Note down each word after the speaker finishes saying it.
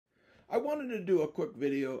I wanted to do a quick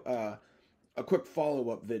video, a quick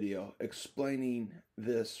follow-up video explaining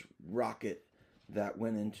this rocket that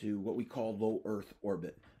went into what we call low Earth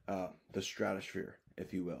orbit, the stratosphere,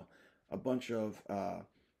 if you will. A bunch of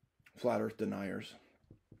flat Earth deniers,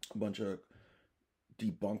 a bunch of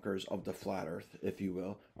debunkers of the flat Earth, if you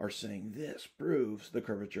will, are saying this proves the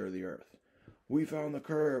curvature of the Earth. We found the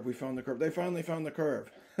curve. We found the curve. They finally found the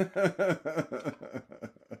curve.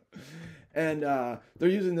 And they're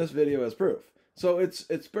using this video as proof. So it's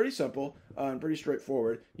pretty simple and pretty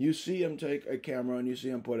straightforward. You see him take a camera and you see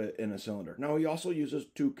him put it in a cylinder. Now, he also uses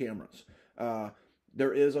two cameras.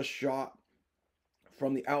 There is a shot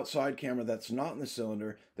from the outside camera that's not in the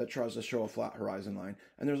cylinder that tries to show a flat horizon line.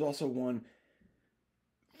 And there's also one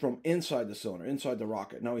from inside the cylinder, inside the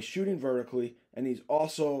rocket. Now, he's shooting vertically, and he's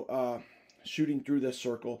also shooting through this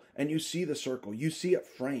circle, and you see the circle. You see it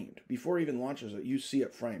framed. Before he even launches it, you see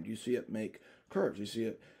it framed. You see it make curves. You see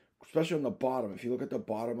it, especially on the bottom. If you look at the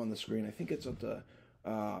bottom on the screen, I think it's at the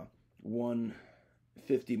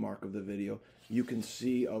 150 mark of the video, you can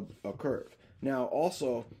see a curve. Now,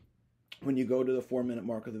 also, when you go to the 4-minute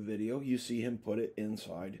mark of the video, you see him put it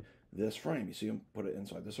inside this frame. You see him put it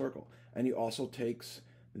inside the circle. And he also takes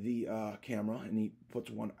the camera and he puts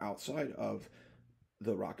one outside of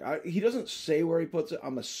the rocket. He doesn't say where he puts it.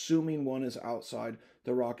 I'm assuming one is outside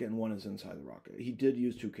the rocket and one is inside the rocket. He did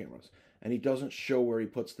use two cameras, and he doesn't show where he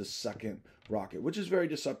puts the second rocket, which is very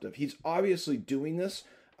deceptive. He's obviously doing this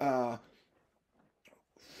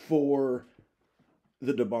for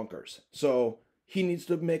the debunkers. So he needs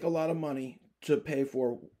to make a lot of money to pay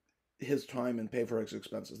for his time and pay for his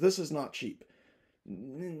expenses. This is not cheap.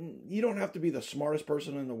 You don't have to be the smartest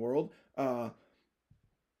person in the world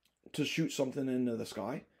to shoot something into the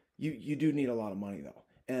sky. You do need a lot of money, though.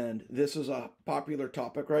 And this is a popular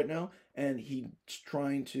topic right now, and he's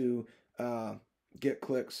trying to get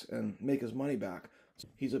clicks and make his money back.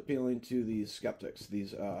 He's appealing to these skeptics,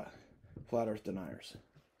 these flat Earth deniers.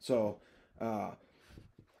 So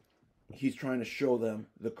he's trying to show them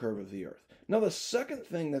the curve of the Earth. Now, the second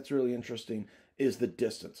thing that's really interesting is the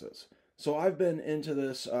distances. So I've been into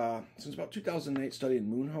this since about 2008, studying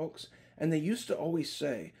moon hoax, and they used to always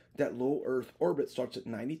say that low Earth orbit starts at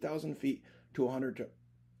 90,000 feet to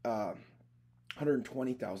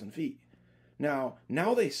 120,000 feet. Now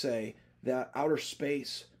they say that outer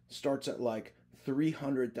space starts at like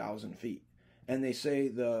 300,000 feet. And they say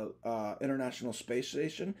the International Space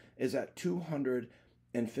Station is at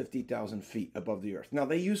 250,000 feet above the Earth. Now,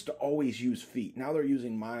 they used to always use feet. Now they're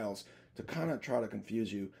using miles to kind of try to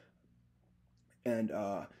confuse you and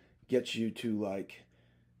get you to like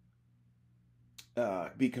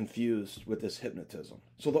be confused with this hypnotism.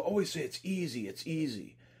 So they'll always say it's easy, it's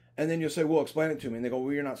easy. And then you'll say, well, explain it to me. And they go,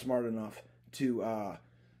 well, you're not smart enough to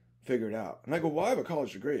figure it out. And I go, well, I have a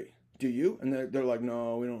college degree. Do you? And they're like,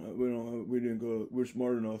 no, we didn't go, we're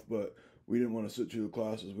smart enough, but we didn't want to sit through the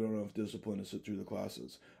classes. We don't have discipline to sit through the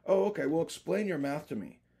classes. Oh, okay, well, explain your math to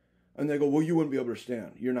me. And they go, well, you wouldn't be able to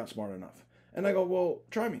understand. You're not smart enough. And I go, well,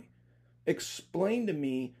 try me. Explain to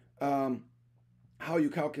me how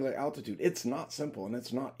you calculate altitude. It's not simple and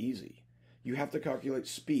it's not easy. You have to calculate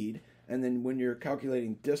speed, and then when you're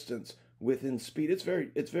calculating distance within speed, it's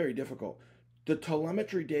very difficult. The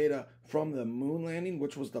telemetry data from the moon landing,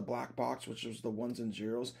 which was the black box, which was the ones and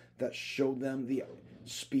zeros that showed them the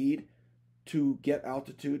speed to get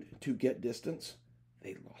altitude, to get distance,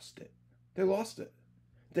 they lost it. They lost it.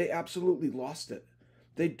 They absolutely lost it.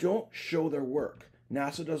 They don't show their work.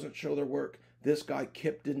 NASA doesn't show their work. This guy,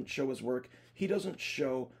 Kip, didn't show his work. He doesn't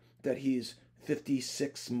show that he's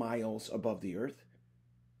 56 miles above the Earth.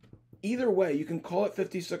 Either way, you can call it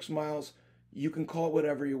 56 miles. You can call it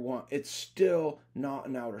whatever you want. It's still not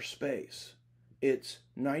in outer space. It's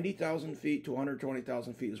 90,000 feet to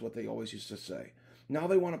 120,000 feet is what they always used to say. Now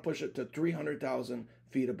they want to push it to 300,000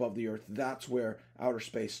 feet above the Earth. That's where outer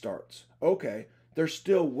space starts. Okay, they're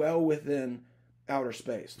still well within outer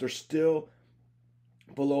space. They're still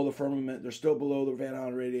below the firmament. They're still below the Van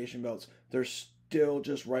Allen radiation belts. They're still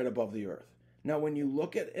just right above the Earth. Now, when you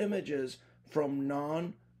look at images from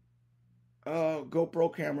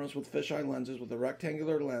GoPro cameras with fisheye lenses, with a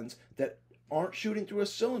rectangular lens that aren't shooting through a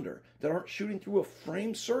cylinder, that aren't shooting through a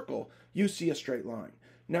framed circle, you see a straight line.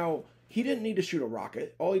 Now, he didn't need to shoot a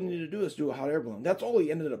rocket. All he needed to do is do a hot air balloon. That's all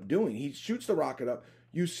he ended up doing. He shoots the rocket up.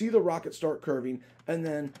 You see the rocket start curving, and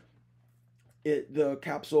then the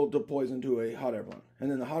capsule deploys into a hot air balloon.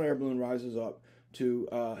 And then the hot air balloon rises up to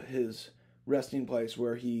his resting place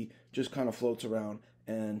where he just kind of floats around,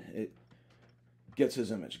 and it gets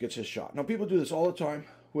his image, gets his shot. Now, people do this all the time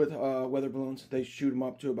with weather balloons. They shoot them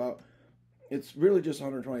up to about It's really just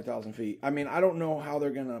 120,000 feet. I mean, I don't know how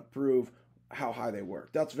they're going to prove how high they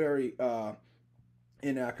work. That's very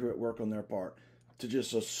inaccurate work on their part to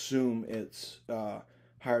just assume it's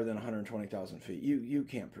higher than 120,000 feet. You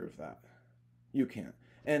can't prove that. You can't.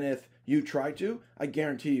 And if you try to, I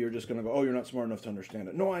guarantee you're just going to go, oh, you're not smart enough to understand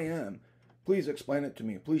it. No, I am. Please explain it to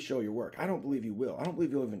me. Please show your work. I don't believe you will. I don't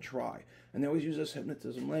believe you'll even try. And they always use this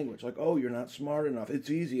hypnotism language, like, oh, you're not smart enough. It's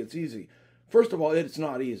easy. It's easy. First of all, it's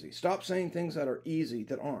not easy. Stop saying things that are easy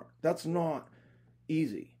that aren't. That's not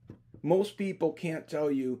easy. Most people can't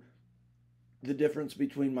tell you the difference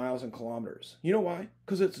between miles and kilometers. You know why?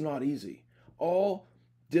 Because it's not easy. All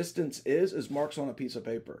distance is marks on a piece of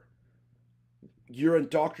paper. You're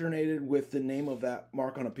indoctrinated with the name of that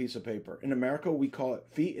mark on a piece of paper. In America, we call it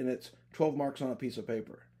feet, and it's 12 marks on a piece of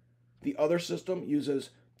paper. The other system uses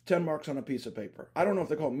 10 marks on a piece of paper. I don't know if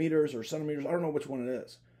they call it meters or centimeters. I don't know which one it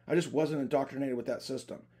is. I just wasn't indoctrinated with that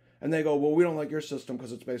system. And they go, well, we don't like your system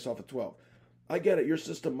because it's based off of 12. I get it. Your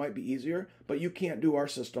system might be easier, but you can't do our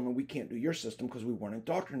system and we can't do your system because we weren't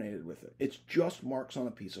indoctrinated with it. It's just marks on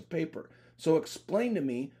a piece of paper. So explain to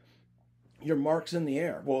me your marks in the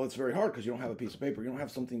air. Well, it's very hard because you don't have a piece of paper. You don't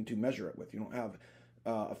have something to measure it with. You don't have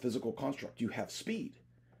a physical construct. You have speed.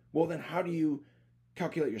 Well, then how do you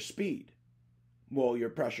calculate your speed? Well, your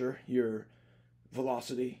pressure, your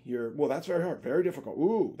velocity, well, that's very hard. Very difficult.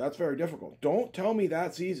 Ooh, that's very difficult. Don't tell me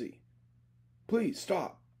that's easy. Please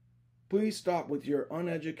stop. Please stop with your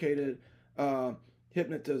uneducated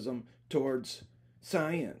hypnotism towards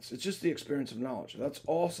science. It's just the experience of knowledge. That's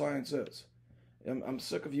all science is. I'm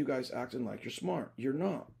sick of you guys acting like you're smart. You're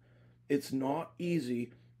not. It's not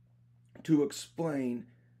easy to explain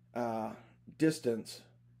distance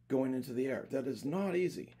going into the air. That is not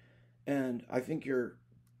easy. And I think you're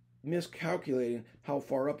miscalculating how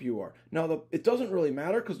far up you are. Now, it doesn't really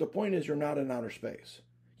matter because the point is you're not in outer space.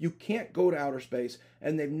 You can't go to outer space,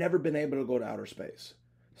 and they've never been able to go to outer space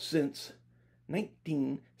since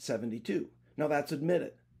 1972. Now, that's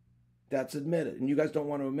admitted. That's admitted, and you guys don't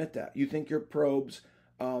want to admit that. You think your probes,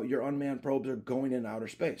 your unmanned probes are going in outer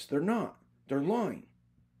space. They're not. They're lying.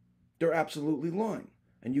 They're absolutely lying,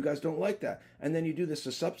 and you guys don't like that. And then you do this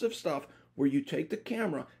deceptive stuff where you take the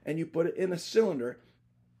camera and you put it in a cylinder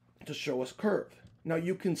to show us curve. Now,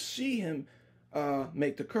 you can see him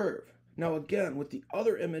make the curve. Now, again, with the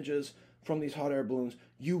other images from these hot air balloons,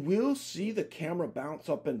 you will see the camera bounce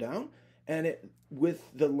up and down, and with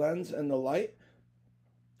the lens and the light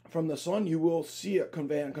from the sun, you will see it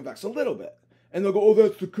convey and convex a little bit. And they'll go, oh,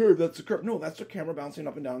 that's the curve, that's the curve. No, that's the camera bouncing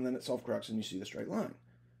up and down, and then it self-corrects, and you see the straight line.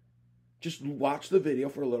 Just watch the video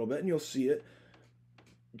for a little bit, and you'll see it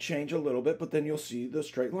change a little bit, but then you'll see the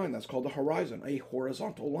straight line. That's called the horizon, a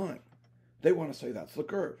horizontal line. They want to say that's the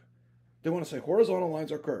curve. They want to say horizontal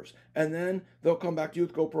lines are curves. And then they'll come back to you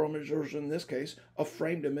with GoPro images, in this case, a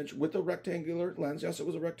framed image with a rectangular lens. Yes, it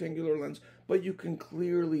was a rectangular lens, but you can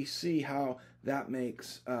clearly see how that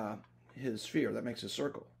makes his sphere, that makes his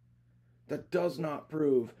circle. That does not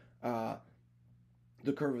prove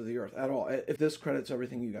the curve of the Earth at all. If this credits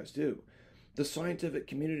everything you guys do, the scientific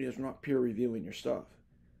community is not peer reviewing your stuff.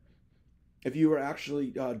 If you were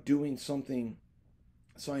actually doing something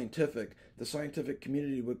scientific, the scientific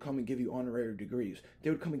community would come and give you honorary degrees. They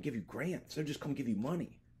would come and give you grants. They'd just come and give you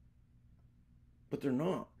money. But they're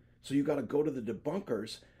not. So you got to go to the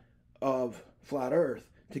debunkers of flat Earth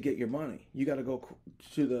to get your money. You got to go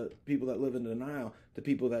to the people that live in denial, the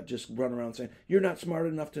people that just run around saying, you're not smart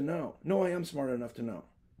enough to know. No, I am smart enough to know.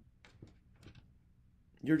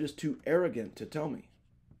 You're just too arrogant to tell me.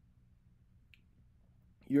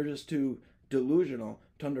 You're just too delusional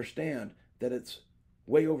to understand that it's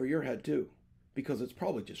way over your head too, because it's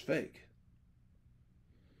probably just fake.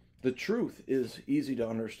 The truth is easy to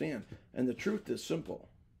understand, and the truth is simple,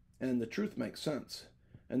 and the truth makes sense.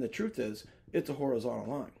 And the truth is, it's a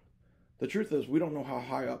horizontal line. The truth is, we don't know how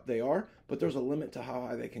high up they are, but there's a limit to how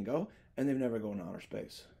high they can go, and they've never gone to outer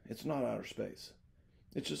space. It's not outer space.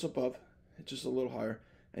 It's just above. It's just a little higher,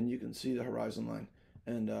 and you can see the horizon line.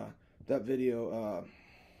 And that video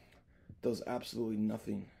does absolutely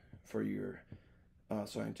nothing for your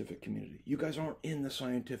scientific community. You guys aren't in the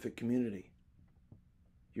scientific community.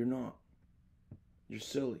 You're not. You're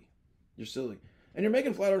silly. You're silly. And you're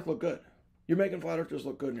making flat Earth look good. You're making flat earthers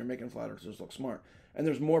look good, and you're making flat earthers look smart. And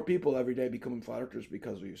there's more people every day becoming flat earthers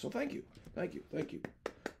because of you. So thank you. Thank you. Thank you.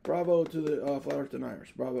 Bravo to the flat earth deniers.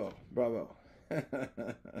 Bravo. Bravo. A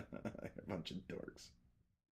bunch of dorks.